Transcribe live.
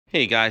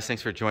Hey guys,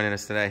 thanks for joining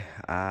us today.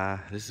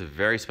 This is a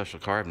very special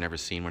car. I've never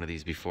seen one of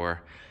these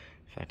before.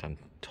 In fact, I'm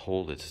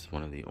told it's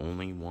one of the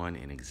only one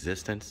in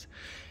existence.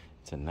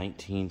 It's a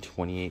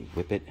 1928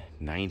 Whippet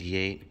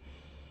 98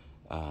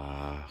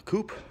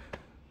 Coupe.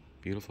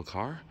 Beautiful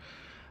car.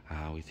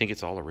 We think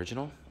it's all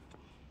original.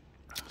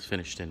 It's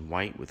finished in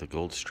white with a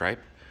gold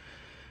stripe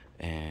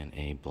and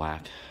a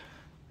black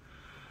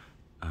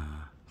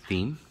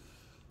theme.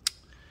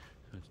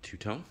 So it's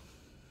two-tone.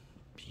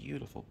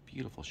 Beautiful,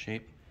 beautiful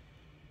shape.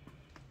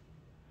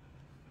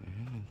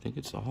 I think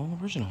it's all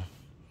original.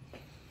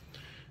 Just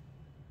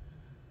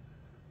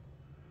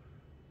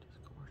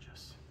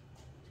gorgeous.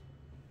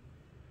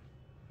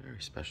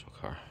 Very special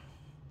car.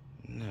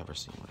 Never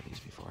seen one of these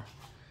before.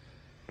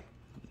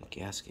 The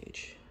gas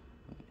gauge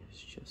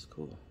is just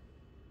cool.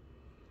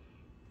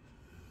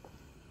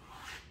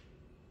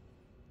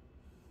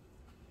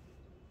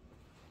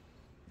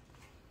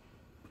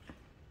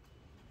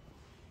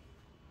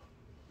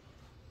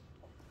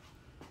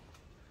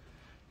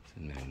 It's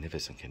in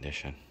magnificent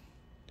condition.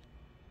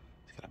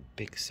 Got a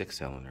big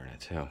 6-cylinder in it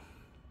too.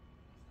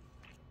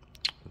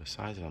 For the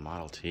size of a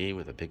Model T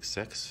with a big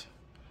 6,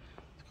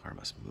 the car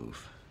must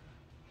move.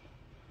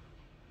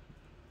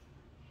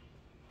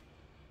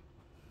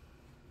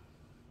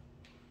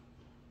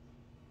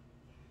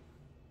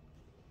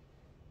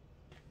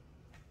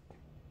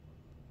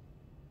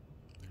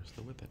 There's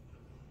the Whippet.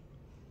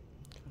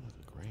 Kind of like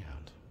a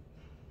Greyhound.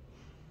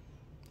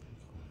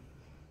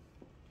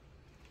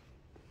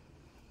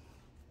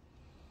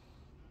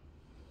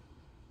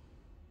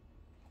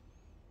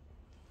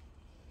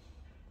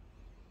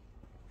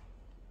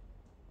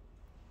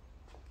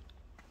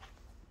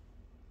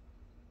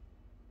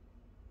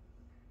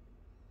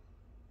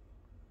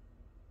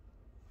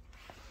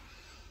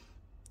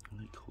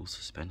 Really cool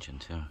suspension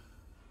too.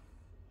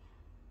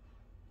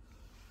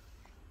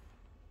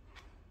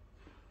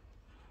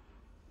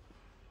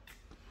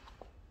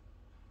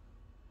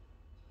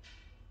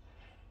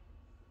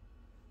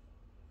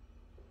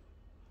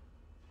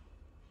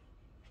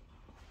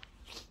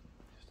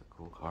 Just a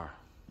cool car.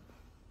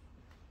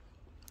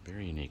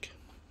 Very unique.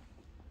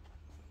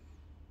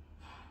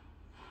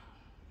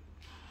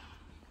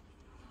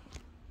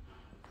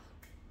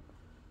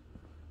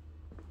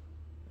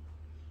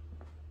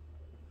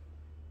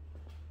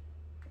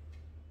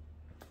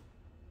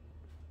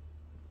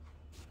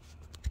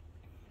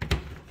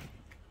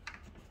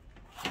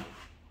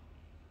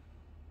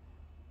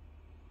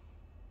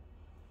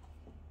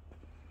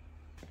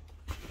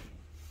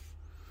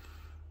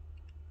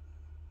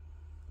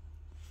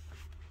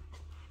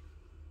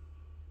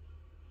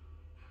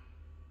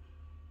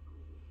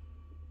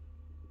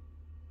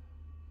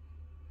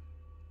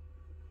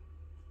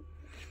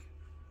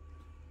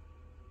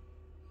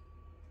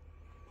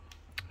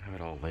 Have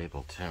it all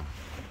labeled too.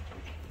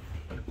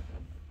 And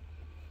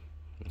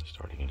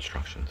starting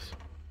instructions.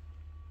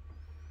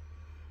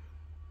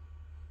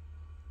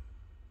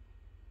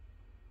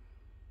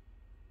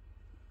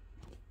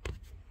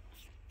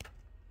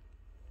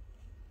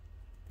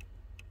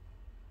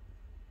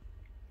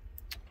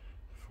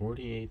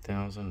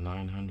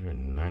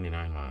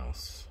 $48,999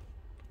 miles.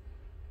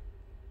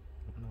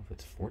 I don't know if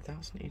it's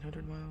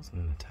 4,800 miles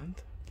and then a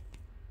tenth.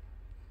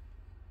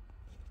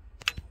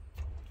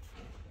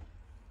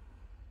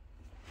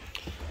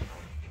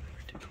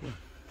 Pretty cool.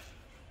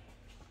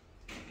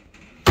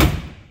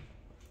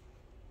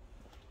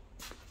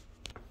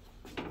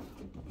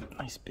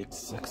 Nice big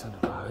 6 under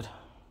the hood.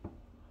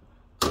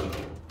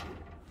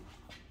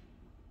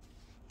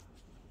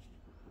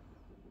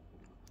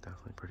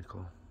 Definitely pretty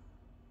cool.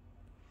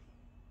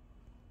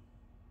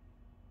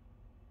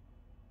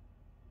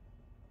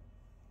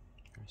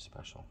 Very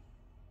special.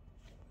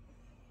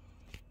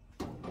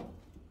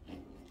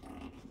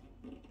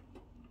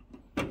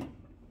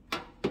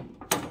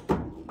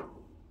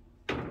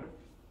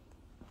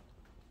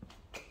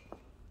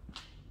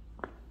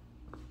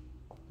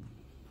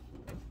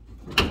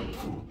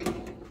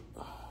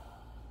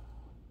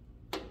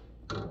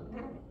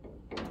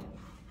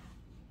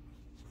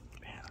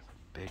 Man,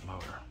 big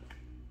motor.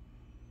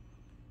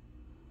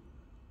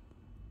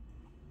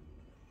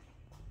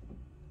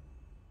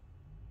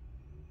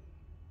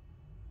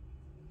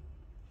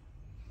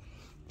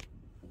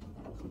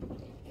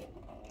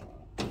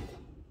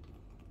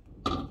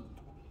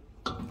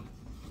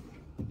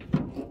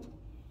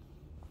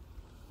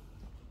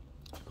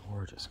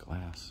 Gorgeous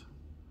glass.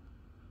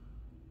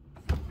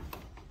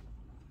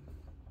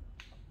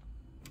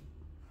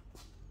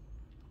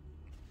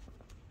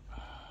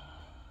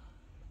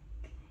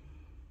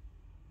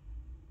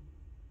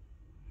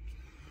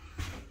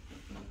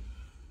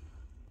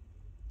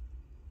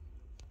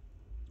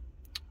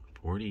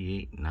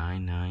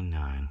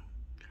 $48,999.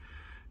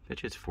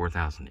 Bet you it's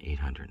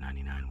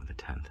 4,899 with a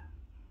tenth.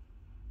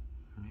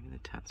 Or maybe the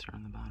tenths are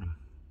on the bottom.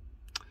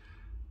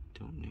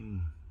 Don't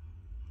know.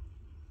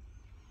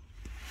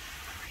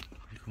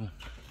 Pretty cool.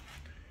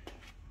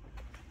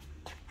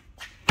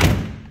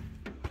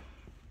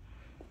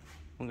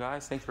 Well,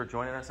 guys, thanks for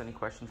joining us. Any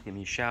questions, give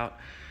me a shout.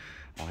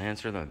 I'll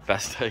answer them the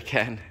best I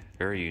can.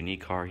 Very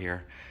unique car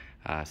here.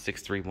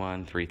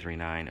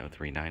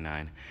 631-339-0399.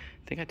 I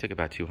think I took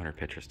about 200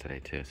 pictures today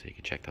too, so you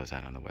can check those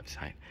out on the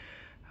website.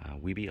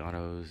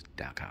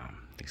 WeBeAutos.com.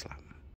 Thanks a lot.